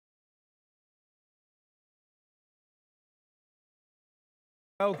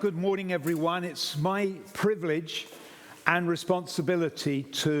Well, good morning, everyone. It's my privilege and responsibility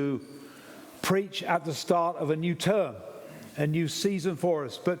to preach at the start of a new term, a new season for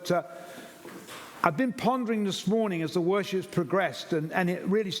us. But I've been pondering this morning as the worship's progressed, and it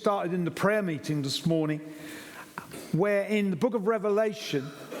really started in the prayer meeting this morning, where in the book of Revelation,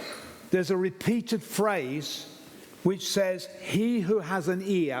 there's a repeated phrase which says, "He who has an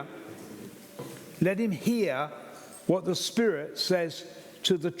ear, let him hear what the Spirit says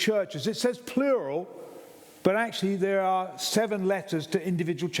to the churches." It says plural, but actually there are 7 letters to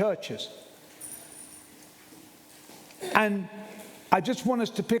individual churches. And I just want us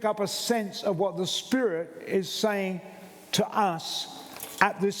to pick up a sense of what the Spirit is saying to us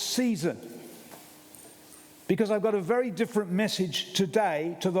at this season. Because I've got a very different message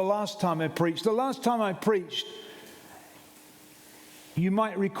today to the last time I preached. The last time I preached, you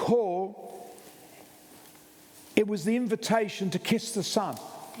might recall, it was the invitation to kiss the Son.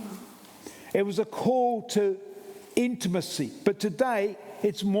 It was a call to intimacy. But today,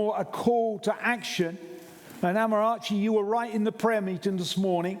 it's more a call to action. And Amarachi, you were right in the prayer meeting this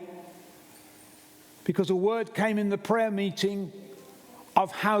morning, because a word came in the prayer meeting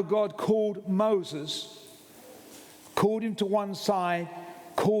of how God called Moses, called him to one side,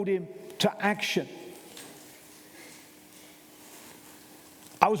 called him to action.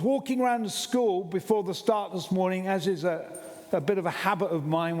 I was walking around the school before the start this morning, as is a bit of a habit of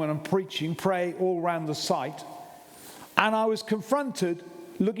mine when I'm preaching, pray all around the site. And I was confronted,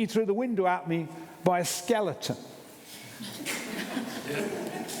 looking through the window at me, by a skeleton.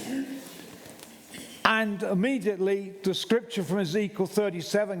 And immediately the scripture from Ezekiel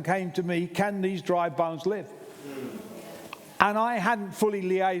 37 came to me, "Can these dry bones live?" And I hadn't fully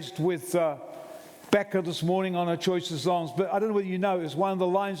liaised with Becca this morning on her choice of songs, but I don't know whether you noticed, one of the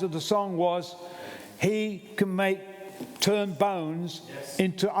lines of the song was, "He can turn bones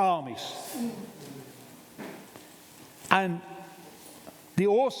into armies." And the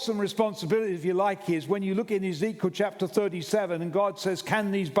awesome responsibility, if you like, is when you look in Ezekiel chapter 37 and God says,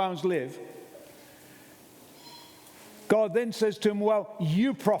 "Can these bones live?" God then says to him, "Well,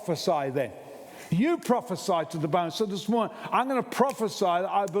 you prophesy then. You prophesy to the bones." So this morning, I'm going to prophesy that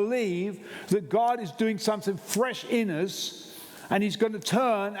I believe that God is doing something fresh in us, and he's going to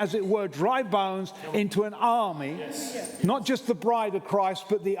turn, as it were, dry bones into an army. Yes. Not just the bride of Christ,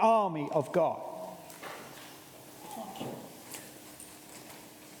 but the army of God.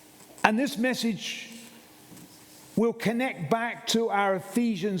 And this message will connect back to our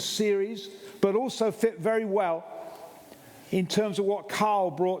Ephesians series, but also fit very well in terms of what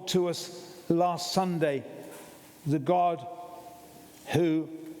Carl brought to us last Sunday, the God who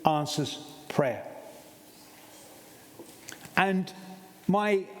answers prayer. And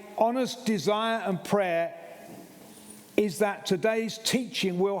my honest desire and prayer is that today's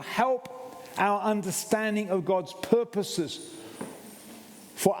teaching will help our understanding of God's purposes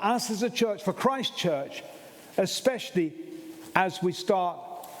for us as a church, for Christ Church, especially as we start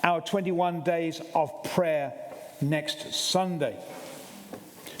our 21 days of prayer next Sunday.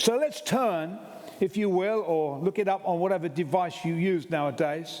 So let's turn, if you will, or look it up on whatever device you use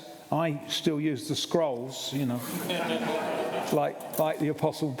nowadays. I still use the scrolls, like the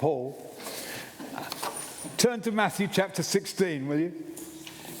Apostle Paul. Turn to Matthew chapter 16, will you?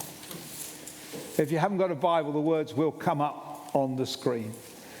 If you haven't got a Bible, the words will come up on the screen,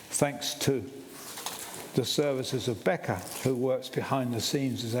 thanks to the services of Becca, who works behind the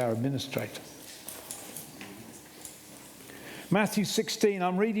scenes as our administrator. Matthew 16,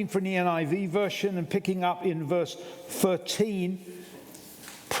 I'm reading from the NIV version and picking up in verse 13.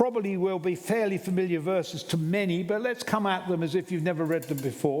 Probably will be fairly familiar verses to many, but let's come at them as if you've never read them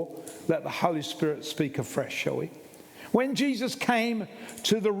before. Let the Holy Spirit speak afresh, shall we? When Jesus came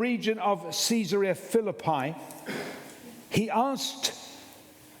to the region of Caesarea Philippi, he asked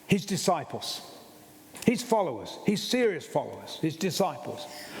his disciples, his followers, his serious followers, his disciples,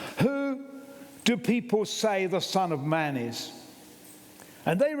 "Who do people say the Son of Man is?"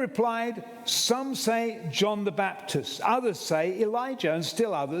 And they replied, "Some say John the Baptist, others say Elijah, and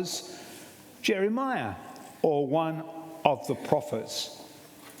still others Jeremiah, or one of the prophets."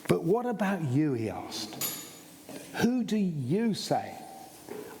 "But what about you?" he asked. "Who do you say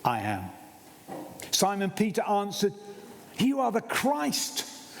I am?" Simon Peter answered, "You are the Christ,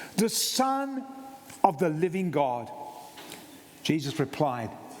 the Son of the living God." Jesus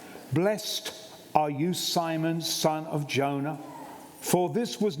replied, "Blessed are you, Simon, son of Jonah, for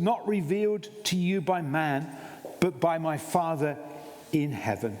this was not revealed to you by man, but by my Father in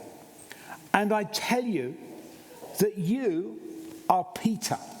heaven. And I tell you that you are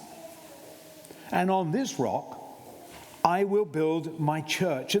Peter, and on this rock I will build my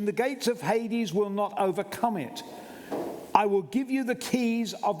church, and the gates of Hades will not overcome it. I will give you the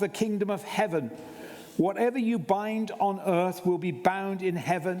keys of the kingdom of heaven. Whatever you bind on earth will be bound in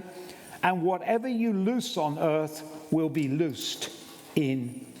heaven, and whatever you loose on earth will be loosed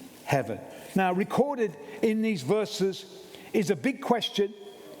in heaven. Now, recorded in these verses is a big question,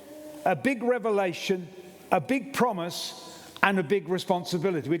 a big revelation, a big promise, and a big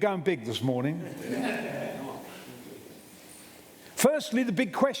responsibility. We're going big this morning. Firstly, the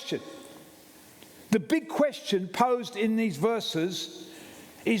big question. The big question posed in these verses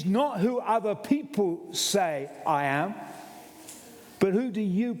is not who other people say I am, but who do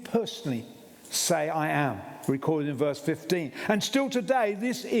you personally say I am? Recorded in verse 15. And still today,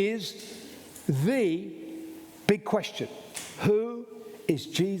 this is the big question. Who is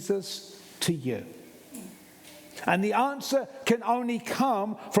Jesus to you? And the answer can only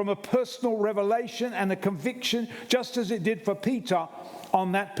come from a personal revelation and a conviction, just as it did for Peter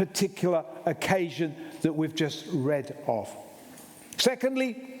on that particular occasion that we've just read of.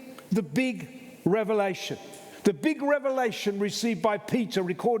 Secondly, the big revelation. The big revelation received by Peter,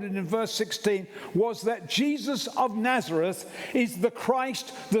 recorded in verse 16, was that Jesus of Nazareth is the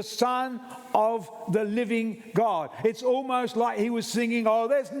Christ, the Son of the living God. It's almost like he was singing, "Oh,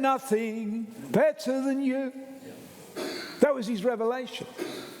 there's nothing better than you." That was his revelation.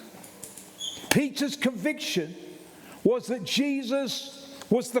 Peter's conviction was that Jesus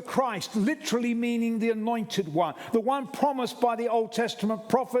was the Christ, literally meaning the anointed one, the one promised by the Old Testament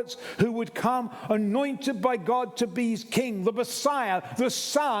prophets who would come anointed by God to be his king, the Messiah, the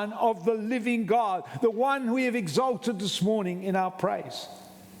Son of the living God, the one we have exalted this morning in our praise.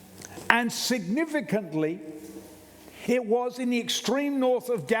 And significantly, it was in the extreme north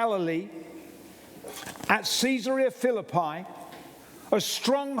of Galilee, at Caesarea Philippi, a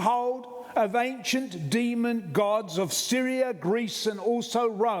stronghold of ancient demon gods of Syria, Greece, and also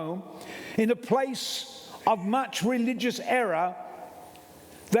Rome, in a place of much religious error,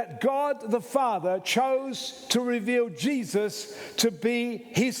 that God the Father chose to reveal Jesus to be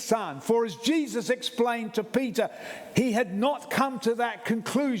his Son. For as Jesus explained to Peter, he had not come to that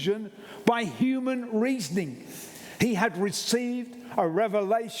conclusion by human reasoning. He had received a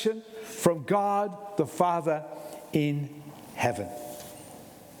revelation from God the Father in heaven.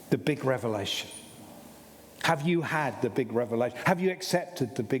 The big revelation. Have you had the big revelation? Have you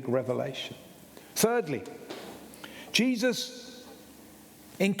accepted the big revelation? Thirdly, Jesus,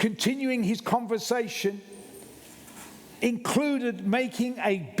 in continuing his conversation, included making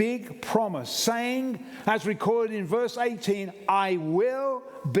a big promise, saying, as recorded in verse 18, "I will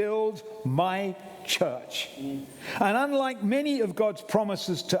build my church." And unlike many of God's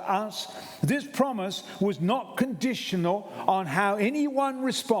promises to us, this promise was not conditional on how anyone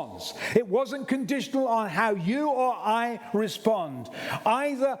responds. It wasn't conditional on how you or I respond.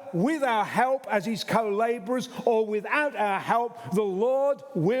 Either with our help as his co-laborers or without our help, the Lord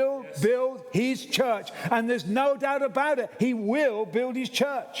will build his church. And there's no doubt about it, he will build his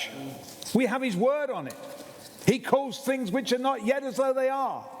church. We have his word on it. He calls things which are not yet as though they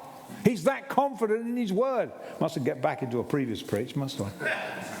are. He's that confident in his word. Must have get back into a previous preach, must I?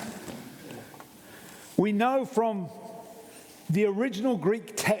 We know from the original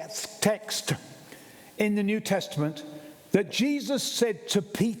Greek text in the New Testament that Jesus said to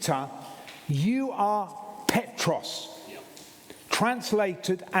Peter, "You are Petros,"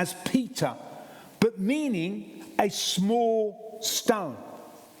 translated as Peter, but meaning a small stone.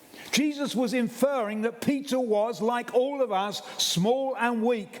 Jesus was inferring that Peter was, like all of us, small and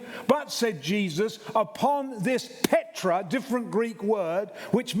weak. But, said Jesus, upon this Petra, different Greek word,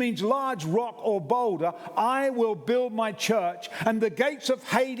 which means large rock or boulder, I will build my church, and the gates of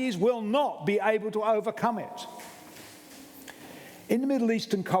Hades will not be able to overcome it. In the Middle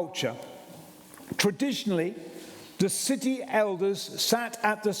Eastern culture, traditionally, the city elders sat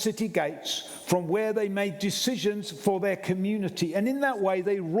at the city gates from where they made decisions for their community. And in that way,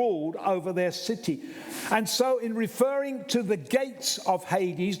 they ruled over their city. And so in referring to the gates of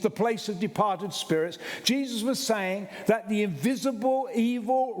Hades, the place of departed spirits, Jesus was saying that the invisible,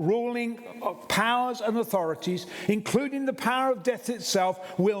 evil, ruling powers and authorities, including the power of death itself,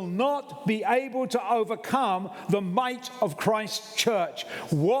 will not be able to overcome the might of Christ's church.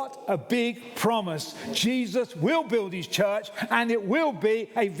 What a big promise. Jesus will build his church, and it will be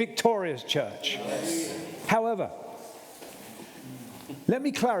a victorious church. Yes. However, let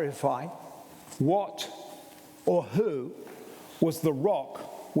me clarify what or who was the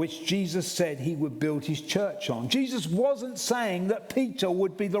rock which Jesus said he would build his church on. Jesus wasn't saying that Peter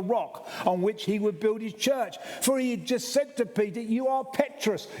would be the rock on which he would build his church, for he had just said to Peter, "You are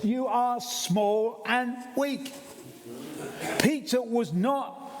Petrus, you are small and weak." Peter was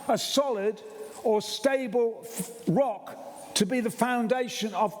not a solid or stable rock to be the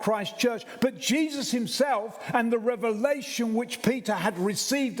foundation of Christ's church, but Jesus himself and the revelation which Peter had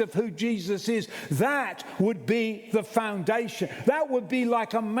received of who Jesus is, that would be the foundation. That would be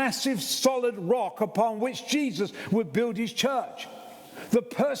like a massive solid rock upon which Jesus would build his church. The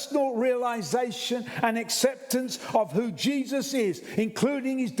personal realization and acceptance of who Jesus is,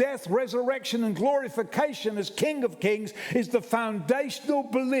 including his death, resurrection, and glorification as King of Kings, is the foundational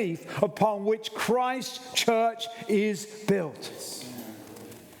belief upon which Christ's church is built.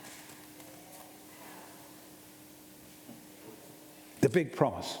 The big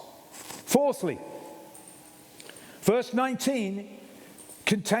promise. Fourthly, verse 19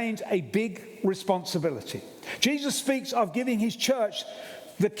 contains a big responsibility. Jesus speaks of giving his church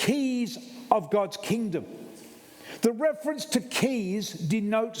the keys of God's kingdom. The reference to keys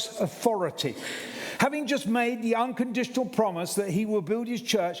denotes authority. Having just made the unconditional promise that he will build his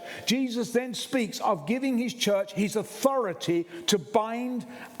church, Jesus then speaks of giving his church his authority to bind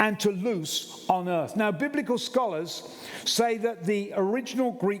and to loose on earth. Now, biblical scholars say that the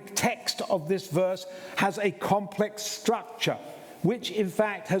original Greek text of this verse has a complex structure, which in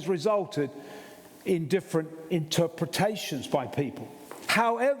fact has resulted in different interpretations by people.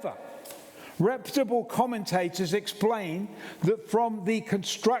 However, reputable commentators explain that from the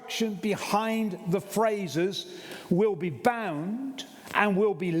construction behind the phrases "will be bound" and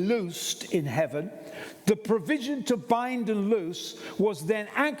 "will be loosed in heaven," the provision to bind and loose was then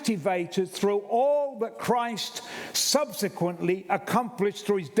activated through all that Christ subsequently accomplished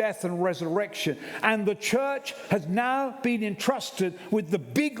through his death and resurrection. And the church has now been entrusted with the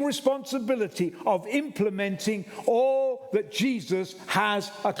big responsibility of implementing all that Jesus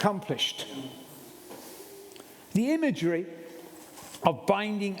has accomplished. The imagery of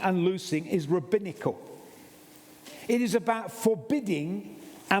binding and loosing is rabbinical. It is about forbidding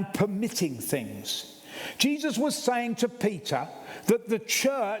and permitting things. Jesus was saying to Peter that the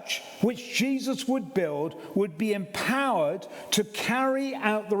church which Jesus would build would be empowered to carry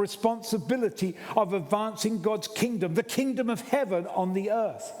out the responsibility of advancing God's kingdom, the kingdom of heaven on the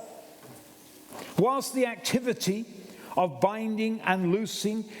earth. Whilst the activity of binding and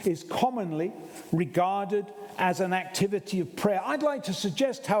loosing is commonly regarded as an activity of prayer, I'd like to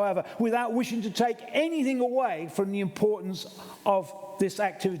suggest, however, without wishing to take anything away from the importance of this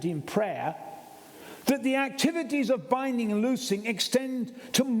activity in prayer, that the activities of binding and loosing extend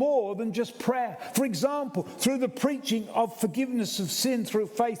to more than just prayer. For example, through the preaching of forgiveness of sin through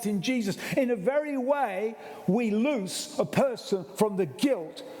faith in Jesus, in a very way, we loose a person from the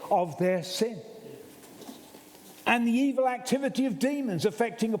guilt of their sin. And the evil activity of demons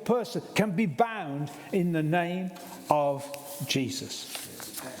affecting a person can be bound in the name of Jesus.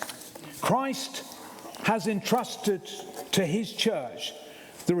 Christ has entrusted to his church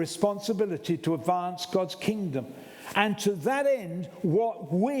the responsibility to advance God's kingdom. And to that end,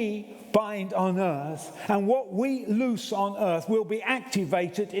 what we bind on earth and what we loose on earth will be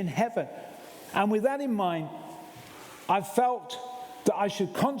activated in heaven. And with that in mind, I felt that I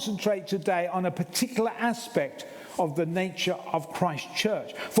should concentrate today on a particular aspect of the nature of Christ's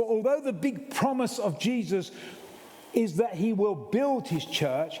church. For although the big promise of Jesus is that he will build his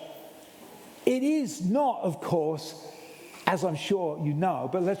church, it is not, of course, as I'm sure you know,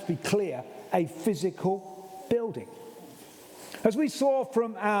 but let's be clear, a physical building. As we saw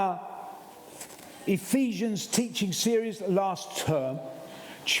from our Ephesians teaching series last term,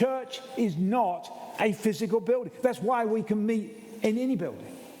 church is not a physical building. That's why we can meet in any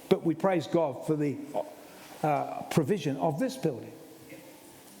building. But we praise God for the provision of this building.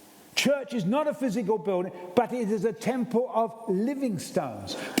 Church is not a physical building, but it is a temple of living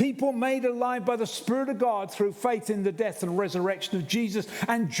stones. People made alive by the Spirit of God through faith in the death and resurrection of Jesus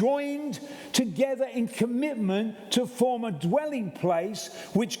and joined together in commitment to form a dwelling place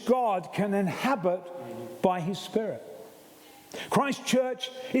which God can inhabit by his Spirit. Christ's church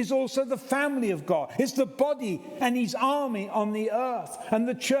is also the family of God. It's the body and his army on the earth. And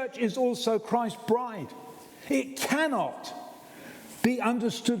the church is also Christ's bride. It cannot be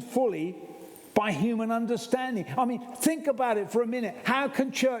understood fully by human understanding. I mean, think about it for a minute. How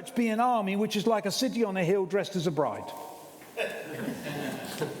can church be an army which is like a city on a hill dressed as a bride?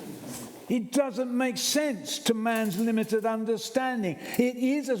 It doesn't make sense to man's limited understanding. It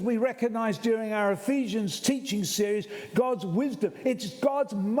is, as we recognized during our Ephesians teaching series, God's wisdom. It's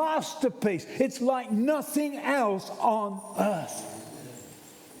God's masterpiece. It's like nothing else on earth.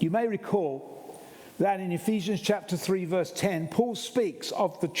 You may recall that in Ephesians chapter 3, verse 10, Paul speaks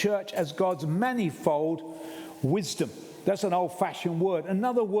of the church as God's manifold wisdom. That's an old-fashioned word.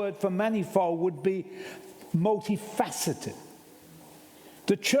 Another word for manifold would be multifaceted.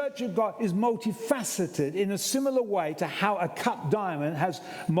 The church of God is multifaceted in a similar way to how a cut diamond has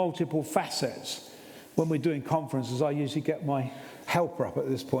multiple facets. When we're doing conferences, I usually get my helper up at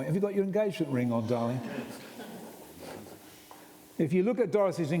this point. Have you got your engagement ring on, darling? If you look at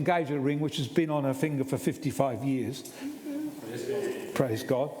Dorothy's engagement ring, which has been on her finger for 55 years, praise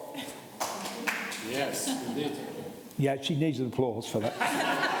God. Yes, indeed. Yeah, she needs an applause for that.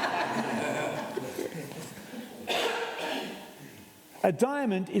 A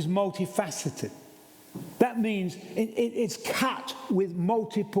diamond is multifaceted. That means it's cut with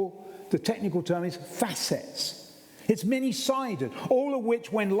multiple, the technical term is facets. It's many-sided, all of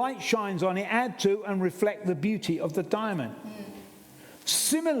which, when light shines on it, add to and reflect the beauty of the diamond.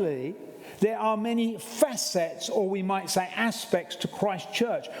 Similarly, there are many facets, or we might say aspects, to Christ's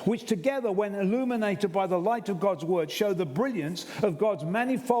church, which together, when illuminated by the light of God's word, show the brilliance of God's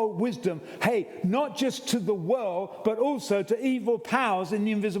manifold wisdom, not just to the world, but also to evil powers in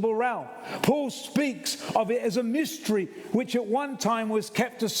the invisible realm. Paul speaks of it as a mystery, which at one time was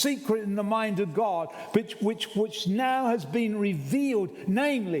kept a secret in the mind of God, which now has been revealed,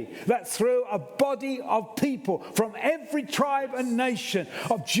 namely, that through a body of people from every tribe and nation,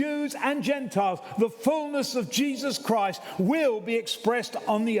 of Jews and Gentiles, the fullness of Jesus Christ will be expressed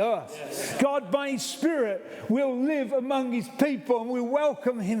on the earth. Yes. God, by His Spirit, will live among His people, and we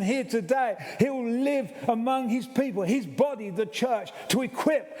welcome Him here today. He will live among His people, His body, the church, to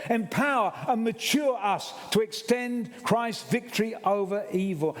equip, empower, and mature us to extend Christ's victory over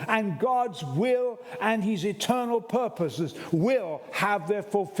evil. And God's will and His eternal purposes will have their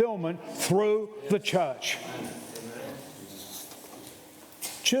fulfillment through the church.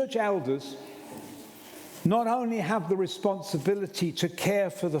 Church elders not only have the responsibility to care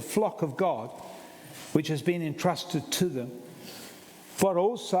for the flock of God, which has been entrusted to them, but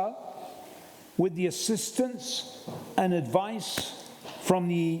also with the assistance and advice from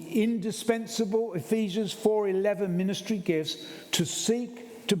the indispensable Ephesians 4:11 ministry gifts to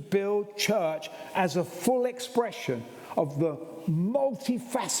seek to build church as a full expression of the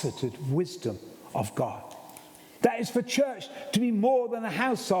multifaceted wisdom of God. That is for church to be more than a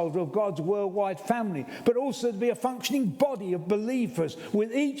household of God's worldwide family, but also to be a functioning body of believers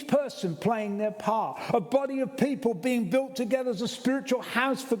with each person playing their part. A body of people being built together as a spiritual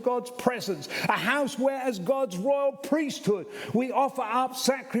house for God's presence. A house where, as God's royal priesthood, we offer up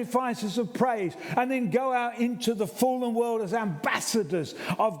sacrifices of praise and then go out into the fallen world as ambassadors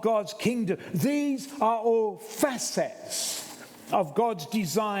of God's kingdom. These are all facets of God's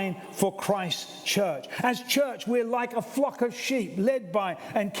design for Christ's church. As church, we're like a flock of sheep led by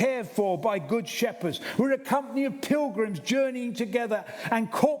and cared for by good shepherds. We're a company of pilgrims journeying together,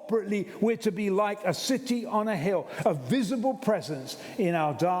 and corporately we're to be like a city on a hill, a visible presence in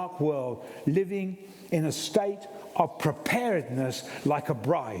our dark world, living in a state of preparedness like a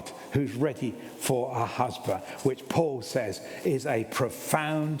bride who's ready for her husband, which Paul says is a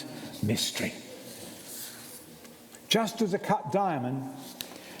profound mystery. Just as a cut diamond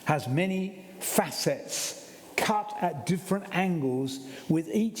has many facets cut at different angles, with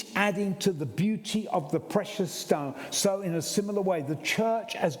each adding to the beauty of the precious stone, so in a similar way, the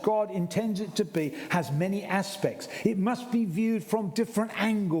church, as God intends it to be, has many aspects. It must be viewed from different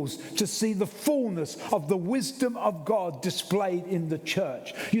angles to see the fullness of the wisdom of God displayed in the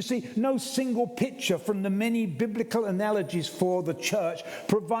church. You see, no single picture from the many biblical analogies for the church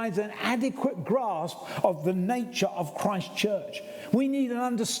provides an adequate grasp of the nature of Christ's church. We need an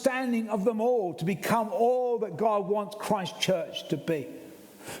understanding of them all to become all that God wants Christ's church to be.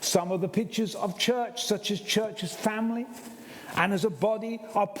 Some of the pictures of church, such as church as family and as a body,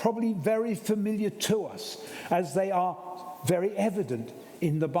 are probably very familiar to us, as they are very evident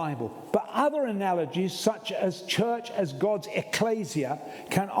in the Bible. But other analogies, such as church as God's Ekklesia,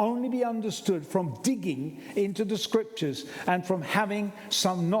 can only be understood from digging into the scriptures and from having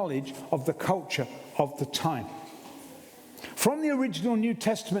some knowledge of the culture of the time. From the original New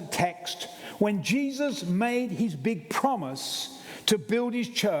Testament text, when Jesus made his big promise to build his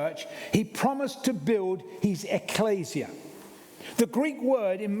church, he promised to build his Ekklesia. The Greek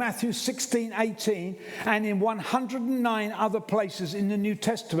word in Matthew 16:18 and in 109 other places in the New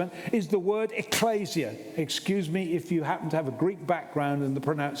Testament is the word Ekklesia. Excuse me if you happen to have a Greek background and the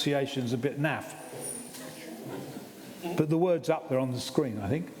pronunciation's a bit naff. But the word's up there on the screen, I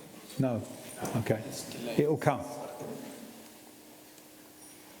think. No. Okay. It'll come.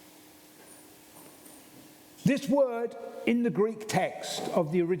 This word in the Greek text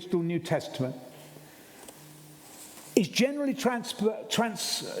of the original New Testament is generally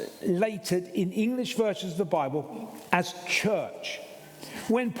translated in English versions of the Bible as church.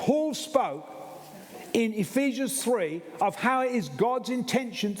 When Paul spoke in Ephesians 3 of how it is God's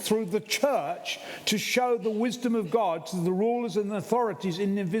intention through the church to show the wisdom of God to the rulers and authorities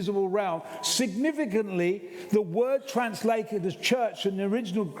in the invisible realm. Significantly, the word translated as church in the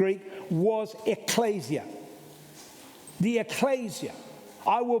original Greek was ekklesia. The ekklesia.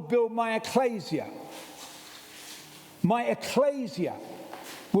 I will build my ekklesia. My ekklesia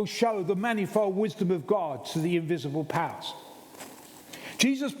will show the manifold wisdom of God to the invisible powers.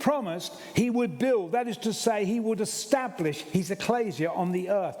 Jesus promised he would build, that is to say, he would establish his ekklesia on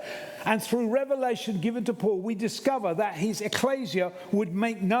the earth. And through revelation given to Paul, we discover that his ekklesia would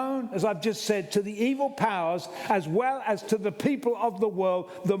make known, as I've just said, to the evil powers as well as to the people of the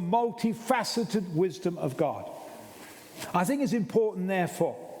world, the multifaceted wisdom of God. I think it's important,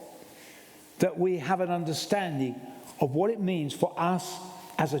 therefore, that we have an understanding of what it means for us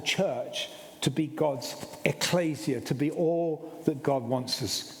as a church to be God's ekklesia, to be all that God wants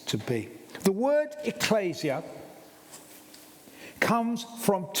us to be. The word ekklesia comes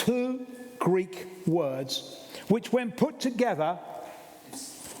from two Greek words, which when put together,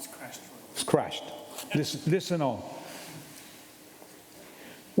 it's crashed. Listen on.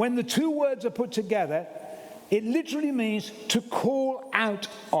 When the two words are put together, it literally means to call out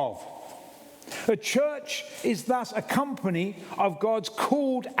of. A church is thus a company of God's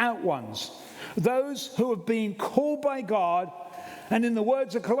called out ones, those who have been called by God, and in the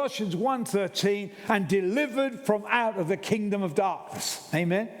words of Colossians 1:13, and delivered from out of the kingdom of darkness.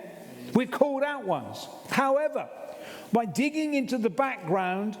 Amen? We're called out ones. However, by digging into the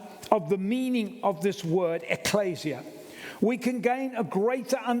background of the meaning of this word, ekklesia, we can gain a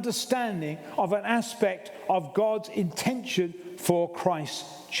greater understanding of an aspect of God's intention for Christ's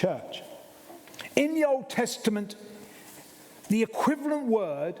church. In the Old Testament, the equivalent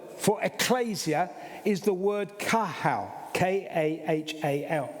word for ekklesia is the word kahal,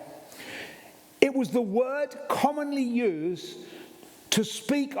 K-A-H-A-L. It was the word commonly used to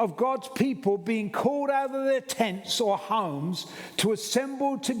speak of God's people being called out of their tents or homes to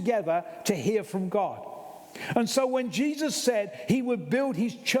assemble together to hear from God. And so when Jesus said he would build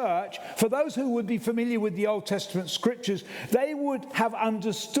his church, for those who would be familiar with the Old Testament scriptures, they would have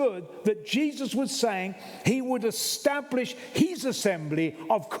understood that Jesus was saying he would establish his assembly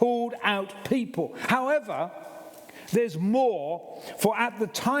of called out people. However, there's more, for at the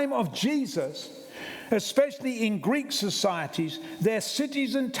time of Jesus, especially in Greek societies, their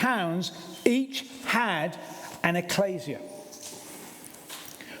cities and towns each had an ekklesia.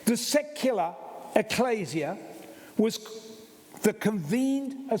 The secular ekklesia was the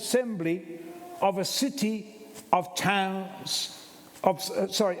convened assembly of a city of towns, of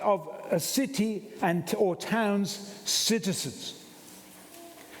a city and or towns' citizens.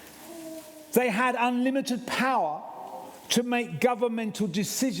 They had unlimited power to make governmental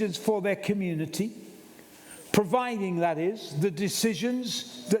decisions for their community, providing, that is, the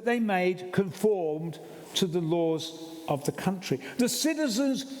decisions that they made conformed to the laws of the country. The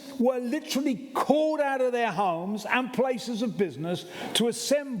citizens were literally called out of their homes and places of business to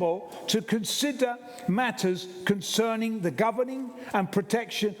assemble to consider matters concerning the governing and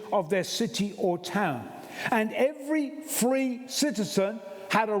protection of their city or town. And every free citizen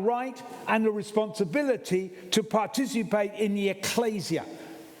had a right and a responsibility to participate in the ekklesia.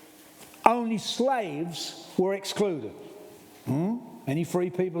 Only slaves were excluded. Any free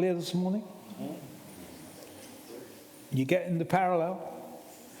people here this morning? You getting the parallel?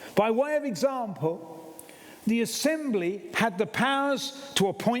 By way of example, the assembly had the powers to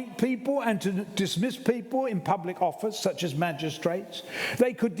appoint people and to dismiss people in public office, such as magistrates.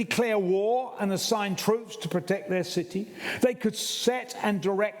 They could declare war and assign troops to protect their city. They could set and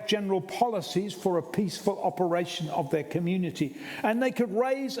direct general policies for a peaceful operation of their community. And they could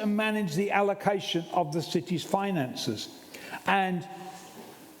raise and manage the allocation of the city's finances. And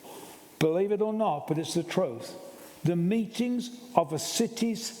believe it or not, but it's the truth, the meetings of a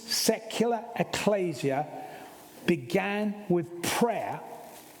city's secular ekklesia began with prayer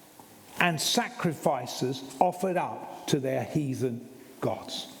and sacrifices offered up to their heathen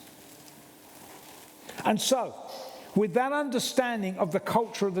gods. And so, with that understanding of the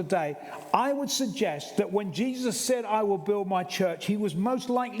culture of the day, I would suggest that when Jesus said, "I will build my church," he was most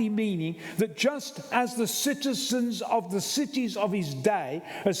likely meaning that just as the citizens of the cities of his day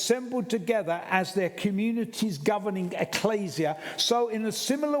assembled together as their community's governing ekklesia, so in a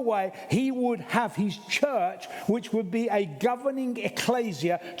similar way, he would have his church, which would be a governing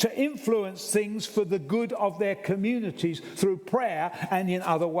ekklesia, to influence things for the good of their communities through prayer and in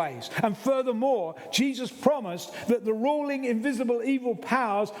other ways. And furthermore, Jesus promised that that the ruling invisible evil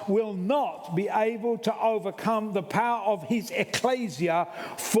powers will not be able to overcome the power of his Ekklesia,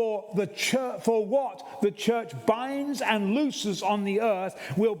 for the church, for what the church binds and looses on the earth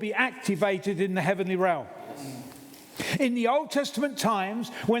will be activated in the heavenly realm. In the Old Testament times,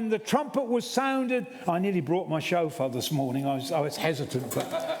 when the trumpet was sounded, I nearly brought my shofar this morning, I was hesitant,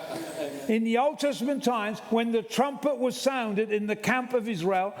 but in the Old Testament times, when the trumpet was sounded in the camp of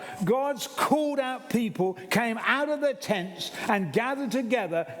Israel, God's called out people came out of their tents and gathered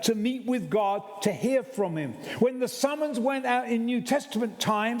together to meet with God, to hear from him. When the summons went out in New Testament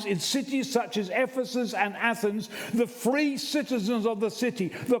times, in cities such as Ephesus and Athens, the free citizens of the city,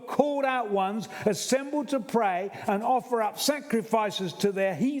 the called out ones, assembled to pray and offer up sacrifices to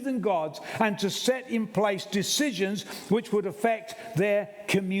their heathen gods and to set in place decisions which would affect their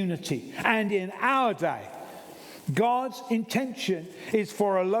community. And in our day, God's intention is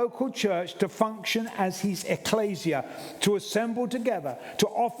for a local church to function as his Ekklesia, to assemble together, to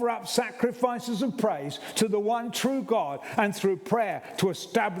offer up sacrifices of praise to the one true God, and through prayer to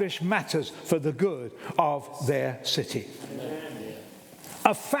establish matters for the good of their city. Amen.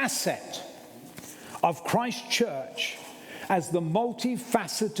 A facet of Christ's church as the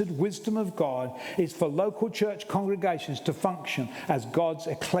multifaceted wisdom of God is for local church congregations to function as God's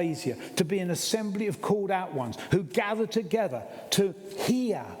Ekklesia, to be an assembly of called out ones who gather together to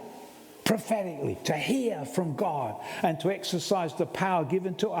hear prophetically, to hear from God and to exercise the power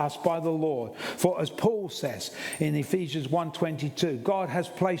given to us by the Lord. For as Paul says in Ephesians 1:22, God has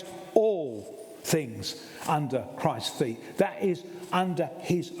placed all things under Christ's feet. That is under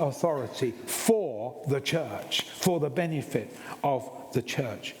his authority for the church, for the benefit of the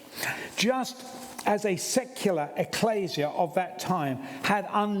church. Just as a secular ecclesia of that time had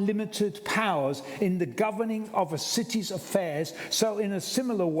unlimited powers in the governing of a city's affairs, so in a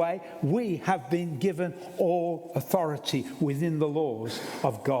similar way we have been given all authority within the laws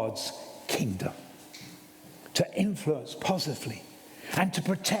of God's kingdom to influence positively and to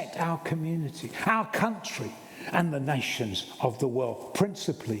protect our community, our country, and the nations of the world,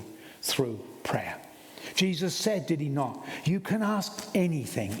 principally through prayer. Jesus said, did he not? You can ask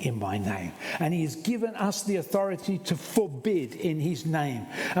anything in my name. And he has given us the authority to forbid in his name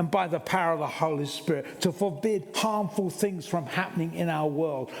and by the power of the Holy Spirit, to forbid harmful things from happening in our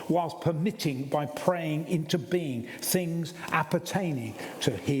world, whilst permitting, by praying into being, things appertaining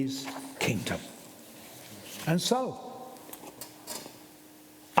to his kingdom. And so,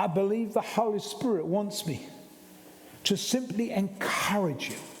 I believe the Holy Spirit wants me to simply encourage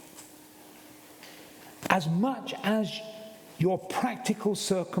you, as much as your practical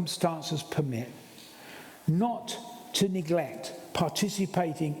circumstances permit, not to neglect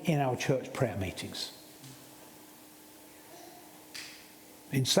participating in our church prayer meetings.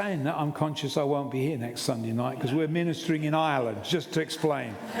 In saying that, I'm conscious I won't be here next Sunday night because we're ministering in Ireland, just to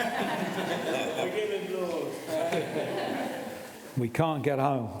explain. We can't get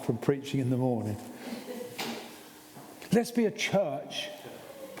home from preaching in the morning. Let's be a church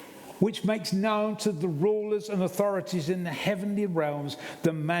which makes known to the rulers and authorities in the heavenly realms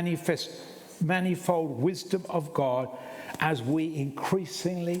the manifold wisdom of God, as we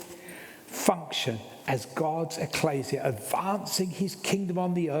increasingly function as God's Ekklesia, advancing his kingdom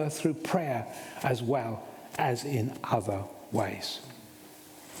on the earth through prayer as well as in other ways.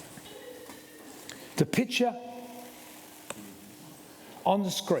 The picture on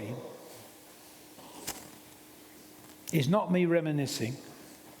the screen is not me reminiscing.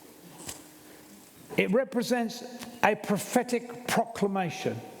 It represents a prophetic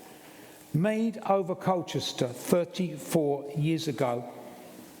proclamation made over Colchester 34 years ago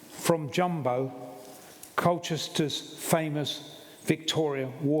from Jumbo, Colchester's famous Victoria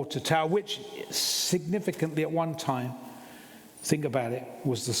water tower, which significantly at one time, think about it,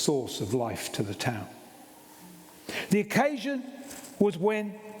 was the source of life to the town. The occasion was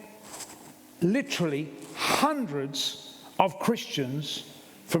when literally hundreds of Christians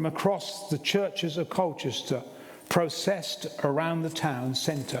from across the churches of Colchester processed around the town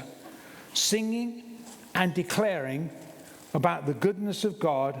centre, singing and declaring about the goodness of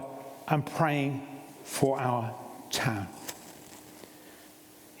God and praying for our town.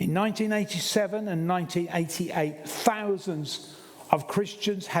 In 1987 and 1988, thousands of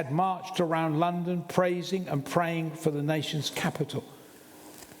Christians had marched around London praising and praying for the nation's capital.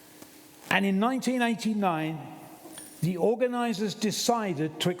 And in 1989, the organisers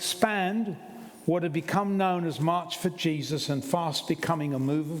decided to expand what had become known as March for Jesus, and fast becoming a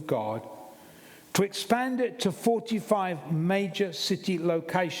move of God, to expand it to 45 major city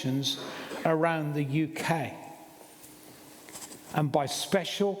locations around the UK. And by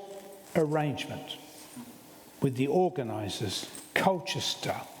special arrangement, with the organisers,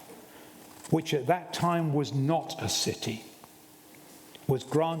 Colchester, which at that time was not a city, was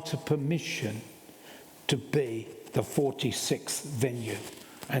granted permission to be the 46th venue,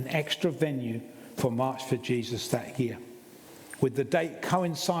 an extra venue for March for Jesus that year, with the date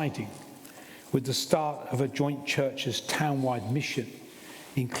coinciding with the start of a joint church's townwide mission,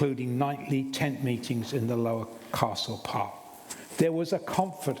 including nightly tent meetings in the Lower Castle Park. There was a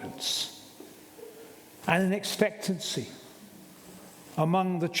confidence and an expectancy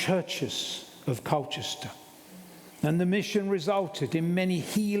among the churches of Colchester. And the mission resulted in many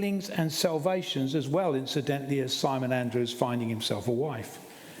healings and salvations as well, incidentally, as Simon Andrews finding himself a wife.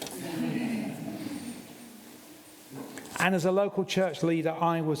 And as a local church leader,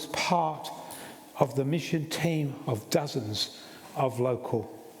 I was part of the mission team of dozens of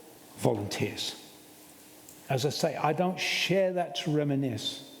local volunteers. As I say, I don't share that to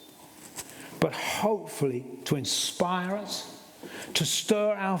reminisce, but hopefully to inspire us, to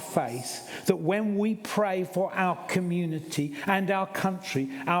stir our faith, that when we pray for our community and our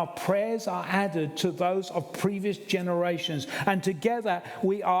country, our prayers are added to those of previous generations, and together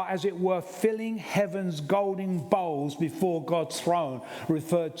we are, as it were, filling heaven's golden bowls before God's throne,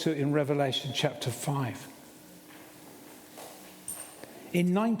 referred to in Revelation chapter 5.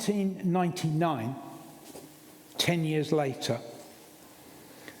 In 1999, 10 years later,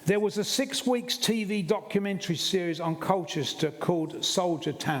 there was a 6 weeks TV documentary series on Colchester called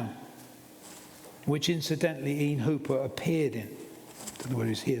Soldier Town, which incidentally Ian Hooper appeared in. I don't know whether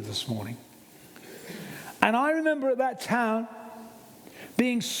he's here this morning. And I remember at that town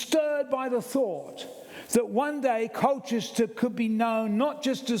being stirred by the thought that one day Colchester could be known not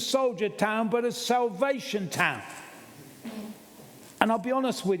just as Soldier Town, but as Salvation Town. And I'll be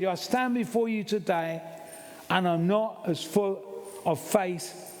honest with you, I stand before you today and I'm not as full of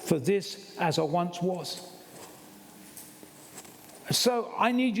faith for this as I once was. So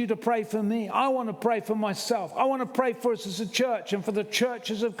I need you to pray for me. I want to pray for myself. I want to pray for us as a church and for the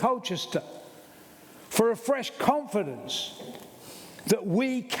churches of Colchester, for a fresh confidence that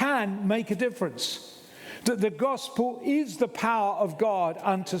we can make a difference, that the gospel is the power of God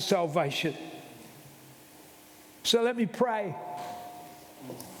unto salvation. So let me pray.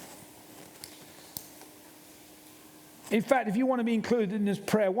 In fact, if you want to be included in this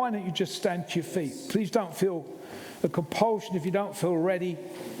prayer, why don't you just stand to your feet? Please don't feel a compulsion if you don't feel ready.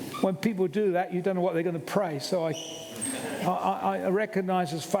 When people do that, you don't know what they're going to pray. So I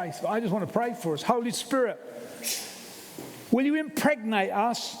recognize as faith. But I just want to pray for us. Holy Spirit, will you impregnate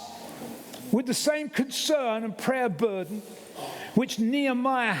us with the same concern and prayer burden which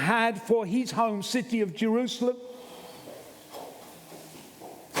Nehemiah had for his home city of Jerusalem?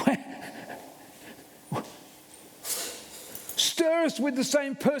 Stir us with the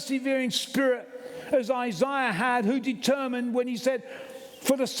same persevering spirit as Isaiah had, who determined when he said,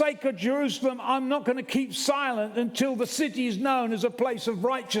 for the sake of Jerusalem, I'm not going to keep silent until the city is known as a place of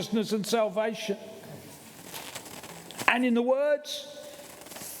righteousness and salvation. And in the words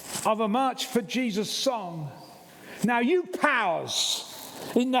of a March for Jesus song, now you powers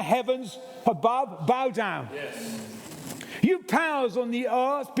in the heavens above, bow down. Yes. You powers on the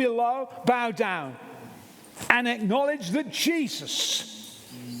earth below, bow down. And acknowledge that Jesus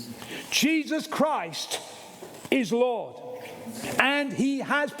Christ is Lord. And he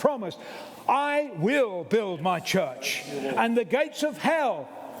has promised, I will build my church, and the gates of hell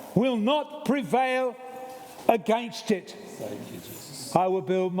will not prevail against it. I will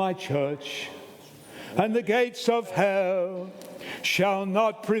build my church, and the gates of hell shall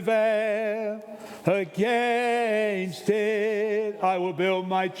not prevail against it. I will build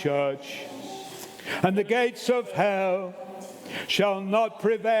my church, and the gates of hell shall not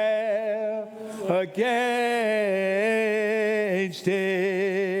prevail against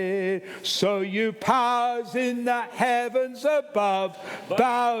it. So you powers in the heavens above,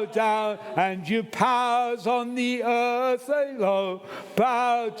 bow down, and you powers on the earth below,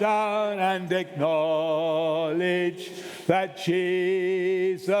 bow down and acknowledge that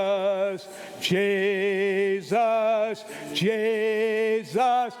Jesus is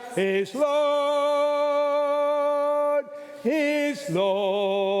Lord. Is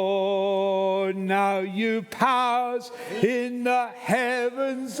Lord. Now you powers in the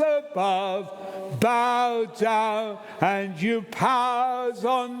heavens above, bow down, and you powers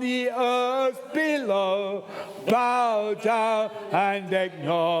on the earth below, bow down and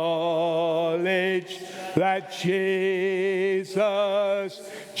acknowledge that Jesus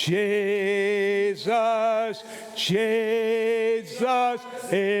is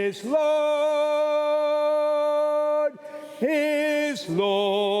Lord. Is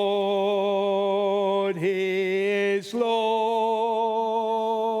Lord.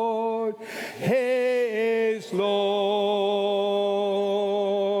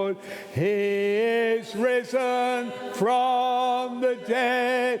 is risen from the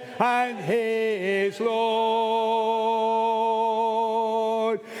dead, and he is Lord.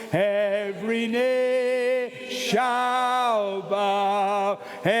 Every knee shall bow,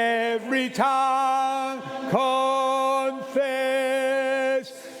 every tongue confess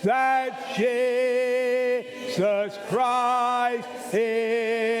that Jesus Christ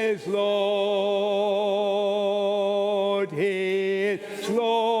is Lord. He is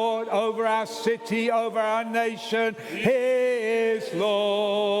Lord over our city, over our nation. He is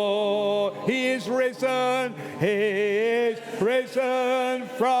Lord. He is risen. He is risen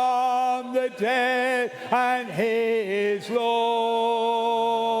from the dead, and he is Lord.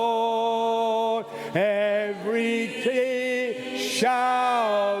 Every knee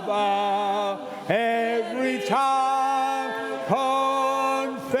shall bow, every tongue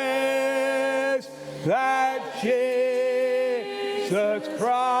confess that Jesus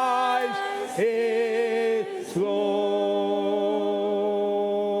Christ is